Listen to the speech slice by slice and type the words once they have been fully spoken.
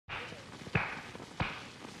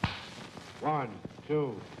1,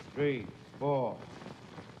 2, 3, 4.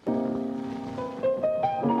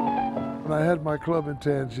 When I had my club in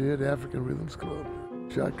Tangier, the African Rhythms Club,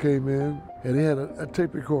 Jacques came in and he had a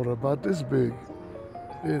tape recorder about this big,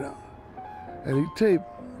 you know, and he taped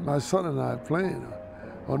my son and I playing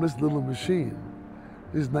on this little machine.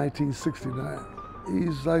 This is 1969.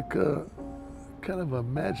 He's like a kind of a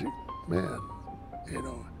magic man, you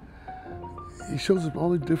know. He shows up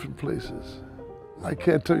all in different places. I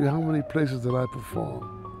can't tell you how many places that I performed.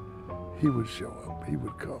 He would show up, he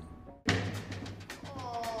would come.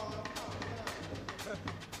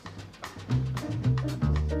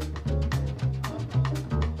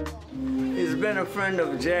 He's been a friend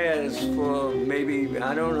of jazz for maybe,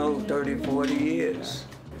 I don't know, 30, 40 years.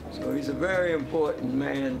 So he's a very important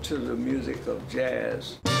man to the music of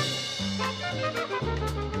jazz.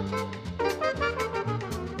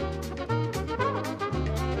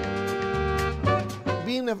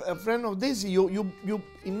 Being a friend of this, you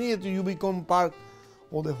immediately you become part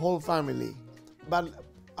of the whole family. But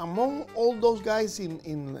among all those guys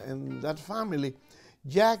in that family,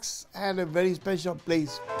 Jacques had a very special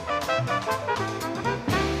place.